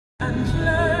Good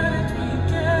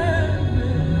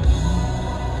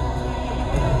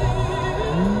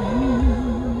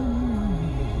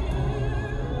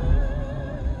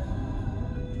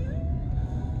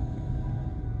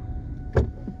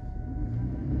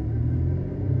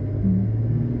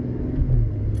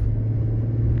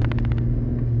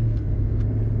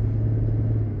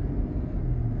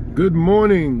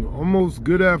morning, almost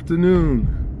good afternoon.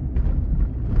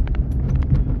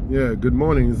 Yeah, good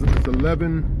morning. It's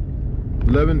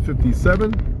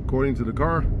 11:57 according to the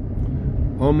car.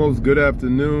 Almost good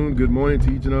afternoon. Good morning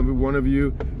to each and every one of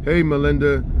you. Hey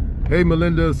Melinda. Hey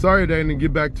Melinda, sorry that I didn't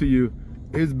get back to you.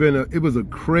 It was a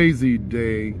crazy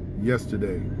day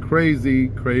yesterday. Crazy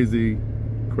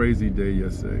day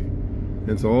yesterday.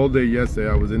 And so all day yesterday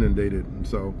I was inundated. And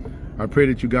so I pray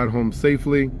that you got home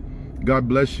safely. God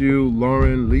bless you,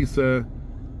 Lauren, Lisa,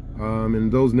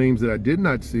 and those names that I did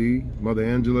not see. Mother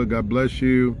Angela, God bless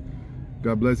you.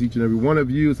 God bless each and every one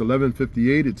of you. It's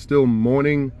 11:58. It's still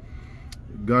morning.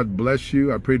 God bless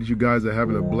you. I pray that you guys are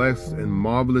having a blessed and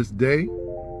marvelous day.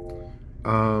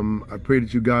 I pray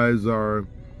that you guys are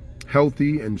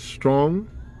healthy and strong.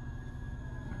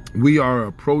 We are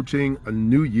approaching a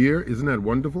new year. Isn't that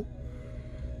wonderful?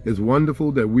 It's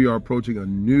wonderful that we are approaching a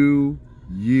new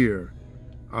year.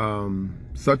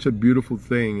 Such a beautiful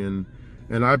thing,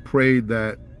 and I pray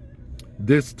that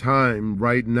this time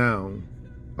right now,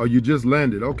 oh, you just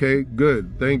landed, okay,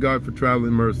 good, thank God for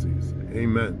traveling mercies,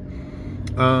 amen.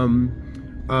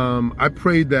 I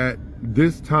pray that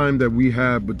this time that we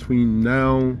have between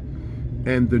now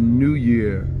and the new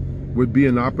year would be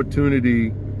an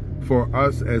opportunity for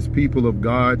us as people of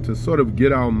God to sort of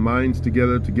get our minds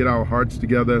together, to get our hearts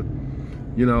together,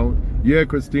 you know. Yeah,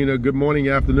 Christina, good morning,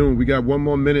 afternoon. We got one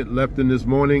more minute left in this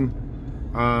morning,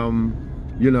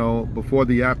 you know, before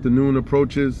the afternoon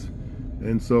approaches.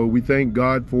 And so we thank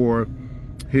God for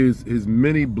his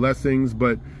many blessings.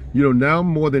 But, you know, now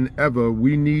more than ever,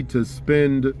 we need to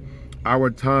spend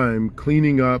our time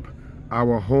cleaning up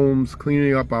our homes,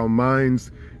 cleaning up our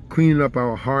minds, cleaning up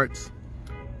our hearts,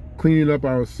 cleaning up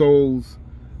our souls.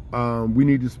 We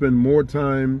need to spend more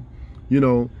time, you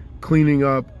know, cleaning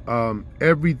up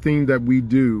everything that we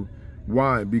do.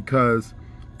 Why? Because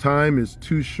time is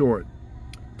too short.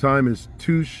 Time is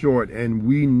too short, and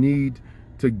we need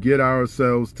to get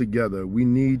ourselves together. We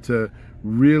need to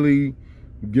really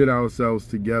get ourselves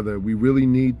together. We really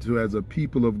need to, as a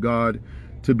people of God,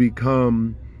 to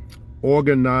become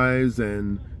organized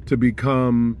and to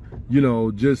become, you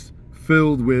know, just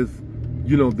filled with,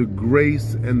 you know, the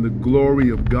grace and the glory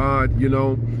of God, you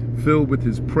know, filled with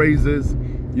his praises.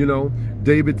 You know,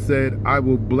 David said, I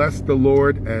will bless the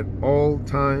Lord at all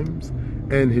times,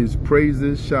 and his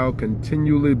praises shall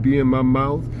continually be in my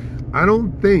mouth. I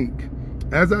don't think,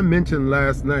 as I mentioned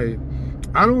last night,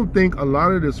 I don't think a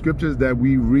lot of the scriptures that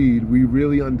we read, we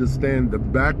really understand the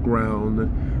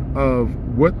background of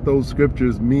what those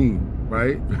scriptures mean,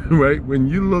 right? Right? When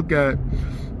you look at,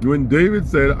 when David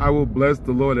said, I will bless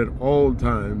the Lord at all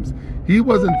times, he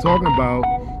wasn't talking about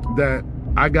that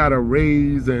I got a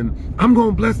raise and I'm going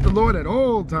to bless the Lord at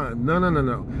all times.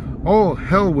 No. All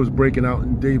hell was breaking out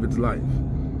in David's life.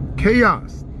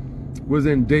 Chaos was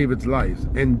in David's life.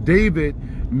 And David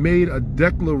made a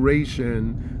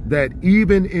declaration that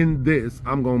even in this,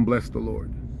 I'm going to bless the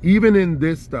Lord. Even in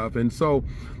this stuff. And so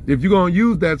if you're going to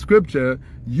use that scripture,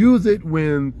 use it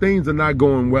when things are not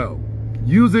going well.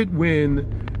 Use it when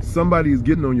somebody's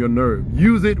getting on your nerve.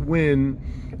 Use it when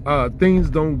things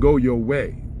don't go your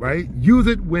way. Right? Use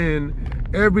it when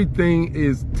everything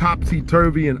is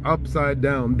topsy-turvy and upside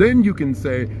down. Then you can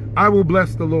say, I will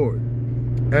bless the Lord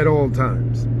at all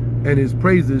times, and his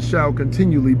praises shall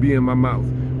continually be in my mouth.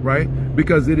 Right?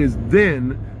 Because it is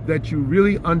then that you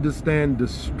really understand the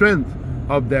strength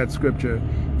of that scripture.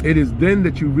 It is then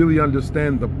that you really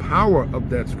understand the power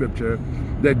of that scripture,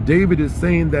 that David is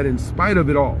saying that in spite of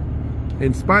it all,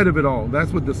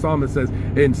 that's what the psalmist says,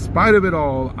 in spite of it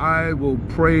all, I will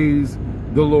praise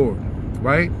the Lord,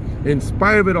 right? In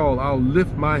spite of it all, I'll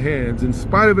lift my hands. In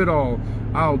spite of it all,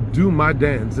 I'll do my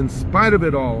dance. In spite of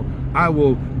it all, I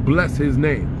will bless his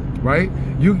name, right?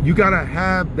 You got to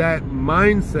have that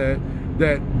mindset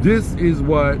that this is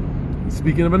what,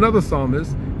 speaking of another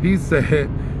psalmist, he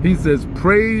says,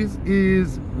 praise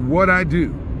is what I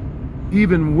do.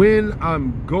 Even when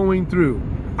I'm going through,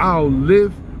 I'll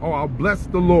bless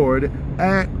the Lord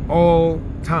at all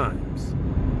times.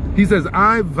 He says,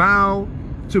 I vow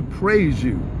to praise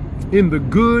you in the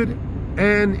good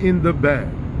and in the bad.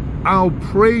 I'll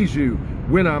praise you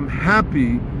when I'm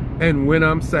happy and when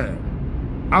I'm sad.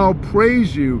 I'll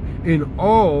praise you in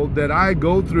all that I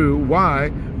go through. Why?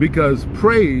 Because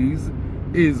praise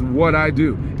is what I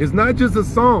do. It's not just a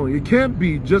song. It can't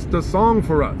be just a song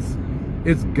for us.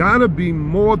 It's gotta be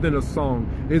more than a song.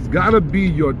 It's gotta be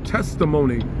your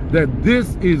testimony that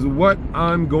this is what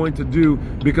I'm going to do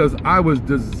because I was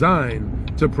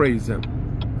designed to praise him.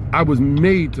 I was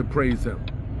made to praise him.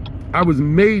 I was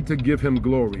made to give him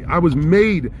glory. I was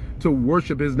made to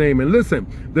worship his name. And listen,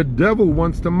 the devil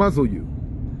wants to muzzle you.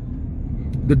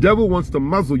 The devil wants to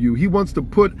muzzle you. He wants to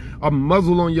put a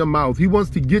muzzle on your mouth. He wants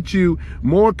to get you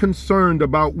more concerned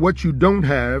about what you don't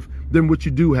have than what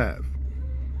you do have.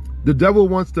 The devil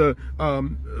wants to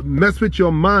mess with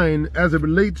your mind as it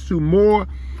relates to more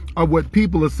of what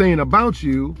people are saying about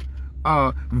you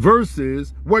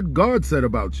versus what God said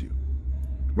about you,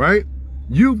 right?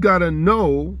 You've got to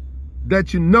know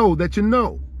that you know that you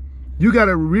know. You got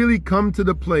to really come to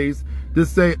the place to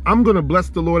say, I'm going to bless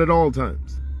the Lord at all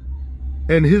times.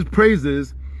 And his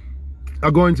praises are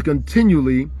going to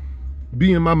continually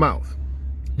be in my mouth.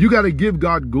 You got to give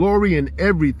God glory in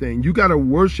everything. You got to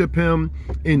worship him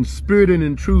in spirit and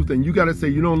in truth. And you got to say,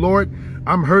 you know, Lord,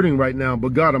 I'm hurting right now,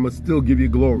 but God, I'm going to still give you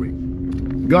glory.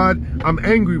 God, I'm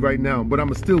angry right now, but I'm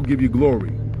going to still give you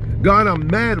glory. God, I'm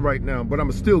mad right now, but I'm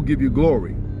going to still give you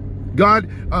glory. God,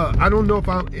 I don't know if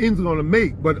our ends are going to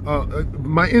make, but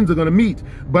my ends are going to meet,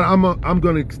 but I'm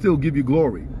going to still give you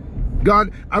glory.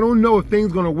 God, I don't know if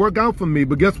things are going to work out for me,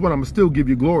 but guess what? I'm going to still give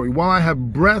you glory while I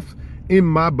have breath in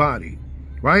my body.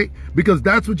 Right? Because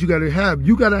that's what you got to have.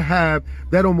 You got to have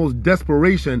that almost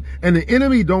desperation. And the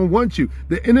enemy don't want you.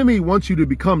 The enemy wants you to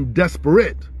become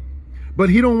desperate. But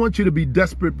he don't want you to be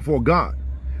desperate before God.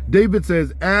 David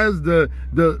says, as the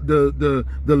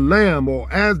lamb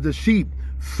or as the sheep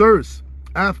thirsts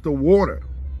after water,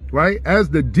 right? As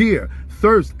the deer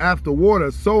thirsts after water,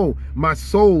 so my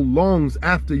soul longs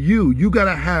after you. You got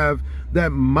to have that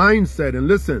mindset. And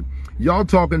listen, y'all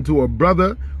talking to a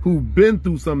brother who's been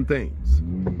through some things.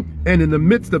 And in the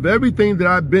midst of everything that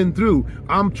I've been through,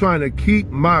 I'm trying to keep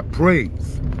my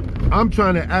praise. I'm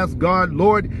trying to ask God,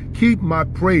 Lord, keep my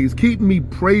praise. Keep me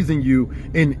praising you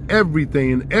in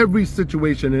everything, in every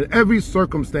situation, in every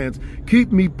circumstance.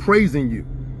 Keep me praising you.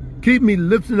 Keep me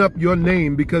lifting up your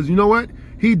name because you know what?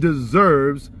 He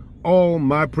deserves all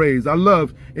my praise. I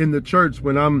love in the church,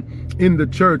 when I'm in the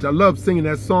church, I love singing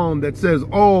that song that says,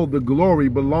 all the glory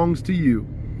belongs to you.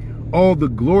 All the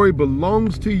glory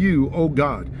belongs to you, oh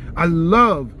God. I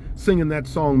love singing that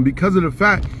song because of the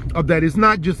fact of that it's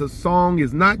not just a song.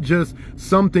 It's not just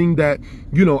something that,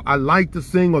 you know, I like to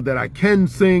sing or that I can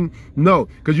sing. No,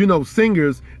 because, you know,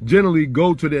 singers generally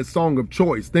go to their song of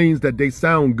choice, things that they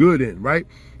sound good in, right?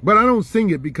 But I don't sing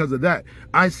it because of that.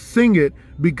 I sing it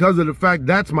because of the fact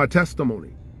that's my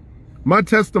testimony. My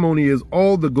testimony is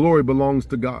all the glory belongs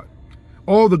to God.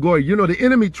 All the glory. You know, the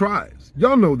enemy tries.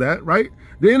 Y'all know that, right?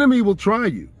 The enemy will try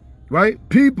you, right?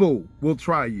 People will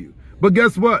try you. But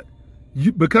guess what?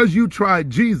 Because you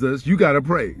tried Jesus, you got to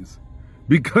praise.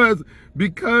 Because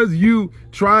you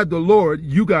tried the Lord,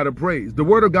 you got to praise. The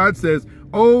word of God says,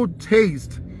 oh,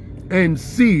 taste and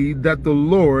see that the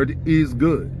Lord is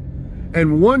good.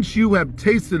 And once you have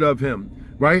tasted of him,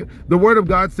 right? The word of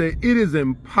God says it is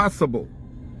impossible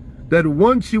that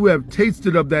once you have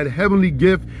tasted of that heavenly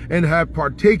gift and have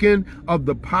partaken of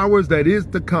the powers that is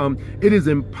to come, it is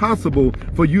impossible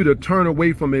for you to turn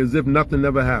away from it as if nothing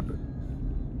ever happened.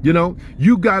 You know,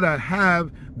 you got to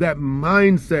have that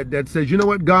mindset that says, you know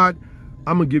what, God,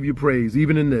 I'm going to give you praise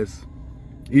even in this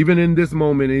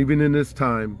moment, even in this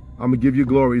time, I'm going to give you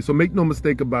glory. So make no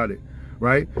mistake about it,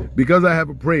 right? Because I have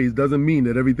a praise doesn't mean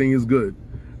that everything is good.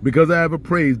 Because I have a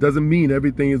praise doesn't mean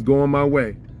everything is going my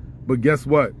way. But guess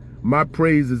what? My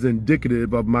praise is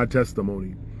indicative of my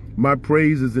testimony. My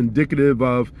praise is indicative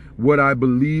of what I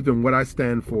believe and what I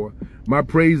stand for. My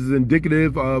praise is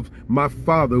indicative of my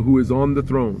Father who is on the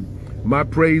throne. My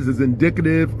praise is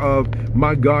indicative of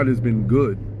my God has been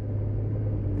good.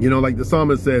 You know, like the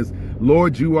psalmist says,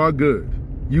 Lord, you are good.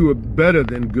 You are better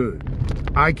than good.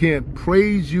 I can't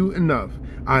praise you enough.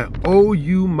 I owe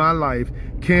you my life.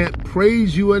 Can't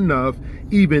praise you enough,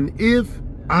 even if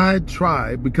I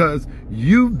try, because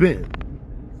you've been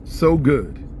so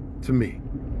good to me,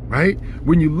 right?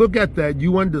 When you look at that,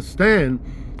 you understand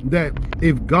that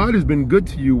if God has been good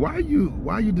to you, why are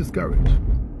you discouraged?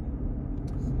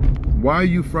 Why are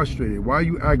you frustrated? Why are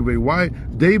you aggravated? Why?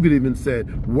 David even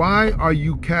said, why are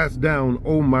you cast down,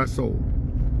 O my soul?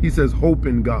 He says, hope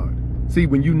in God. See,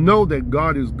 when you know that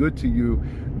God is good to you,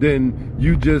 then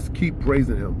you just keep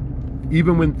praising him.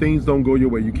 Even when things don't go your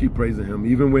way, you keep praising him.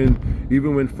 Even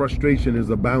when frustration is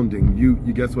abounding, you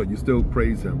guess what? You still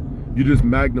praise him. You just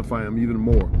magnify him even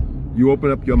more. You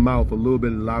open up your mouth a little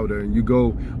bit louder and you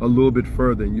go a little bit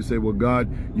further and you say, well, God,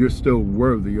 you're still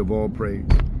worthy of all praise.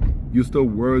 You're still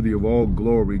worthy of all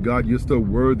glory. God, you're still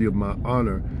worthy of my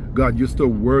honor. God, you're still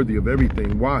worthy of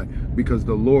everything. Why? Because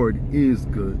the Lord is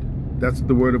good. That's what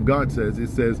the word of God says. It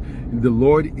says, the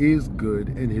Lord is good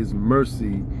and his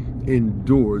mercy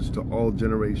endures to all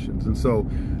generations. And so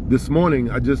this morning,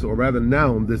 this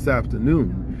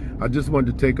afternoon, I just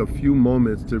wanted to take a few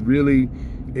moments to really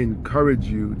encourage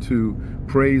you to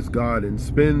praise God and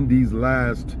spend these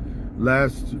last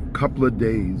couple of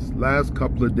days,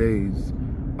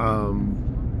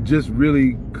 just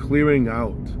really clearing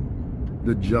out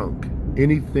the junk,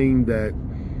 anything that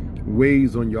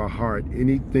weighs on your heart,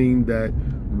 anything that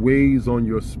weighs on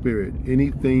your spirit,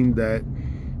 anything that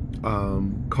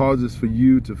causes for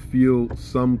you to feel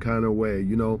some kind of way.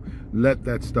 Let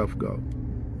that stuff go.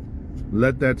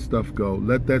 Let that stuff go.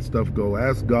 Let that stuff go.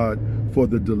 Ask God for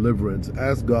the deliverance.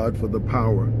 Ask God for the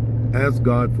power. Ask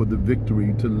God for the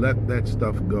victory to let that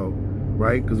stuff go,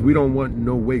 right? Because we don't want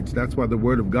no weights. That's why the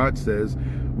word of God says,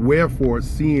 wherefore,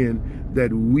 seeing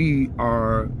that we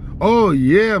are... Oh,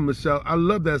 yeah, Michelle. I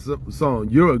love that song.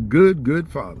 You're a good, good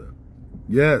father.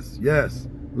 Yes, yes.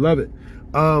 Love it.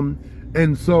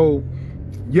 And so,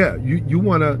 yeah, you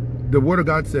want to... The word of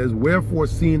God says, wherefore,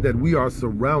 seeing that we are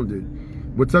surrounded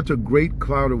with such a great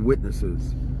cloud of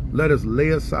witnesses, let us lay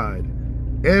aside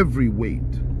every weight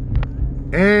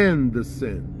and the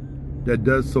sin that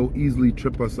does so easily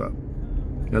trip us up,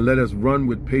 and let us run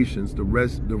with patience the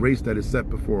race that is set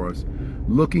before us,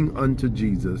 looking unto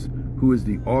Jesus, who is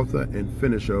the author and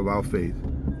finisher of our faith,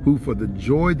 who for the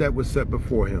joy that was set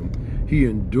before him, he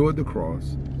endured the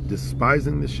cross,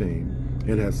 despising the shame,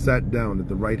 and has sat down at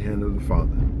the right hand of the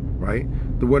Father, right?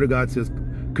 The word of God says,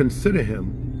 consider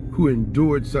him who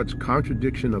endured such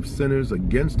contradiction of sinners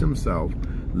against himself,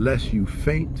 lest you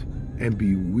faint and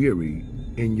be weary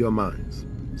in your minds.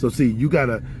 So see, you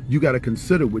gotta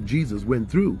consider what Jesus went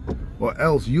through, or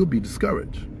else you'll be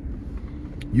discouraged.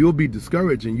 You'll be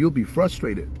discouraged and you'll be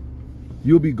frustrated.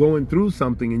 You'll be going through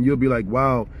something and you'll be like,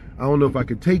 wow, I don't know if I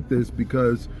could take this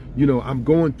because, I'm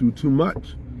going through too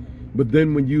much. But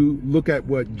then when you look at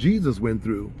what Jesus went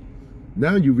through,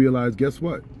 now you realize, guess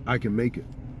what? I can make it.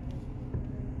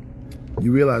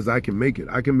 You realize I can make it.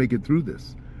 I can make it through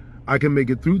this. I can make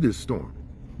it through this storm.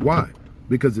 Why?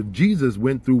 Because if Jesus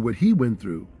went through what he went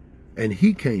through and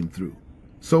he came through,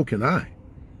 so can I.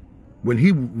 When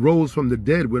he rose from the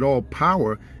dead with all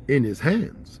power in his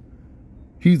hands,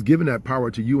 he's given that power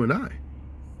to you and I.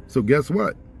 So guess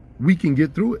what? We can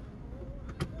get through it.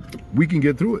 We can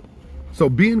get through it. So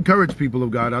be encouraged, people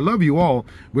of God. I love you all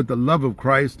with the love of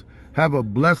Christ. Have a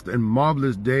blessed and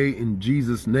marvelous day in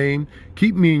Jesus' name.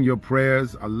 Keep me in your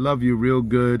prayers. I love you real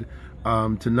good.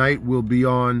 Tonight we'll be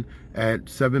on at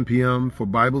 7 p.m. for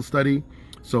Bible study.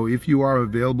 So if you are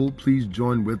available, please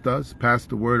join with us. Pass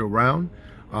the word around.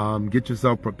 Get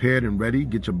yourself prepared and ready.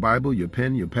 Get your Bible, your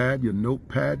pen, your pad, your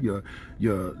notepad, your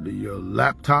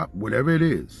laptop, whatever it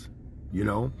is.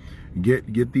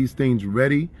 Get these things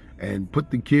ready and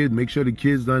put the kids. Make sure the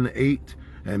kids done ate.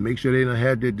 And make sure they don't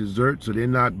have their dessert so they're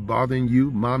not bothering you.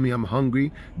 Mommy, I'm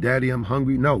hungry. Daddy, I'm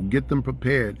hungry. No, get them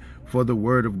prepared for the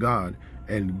word of God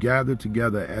and gather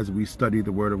together as we study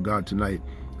the word of God tonight,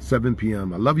 7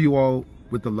 p.m. I love you all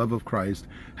with the love of Christ.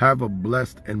 Have a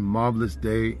blessed and marvelous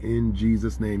day in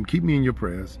Jesus' name. Keep me in your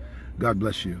prayers. God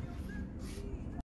bless you.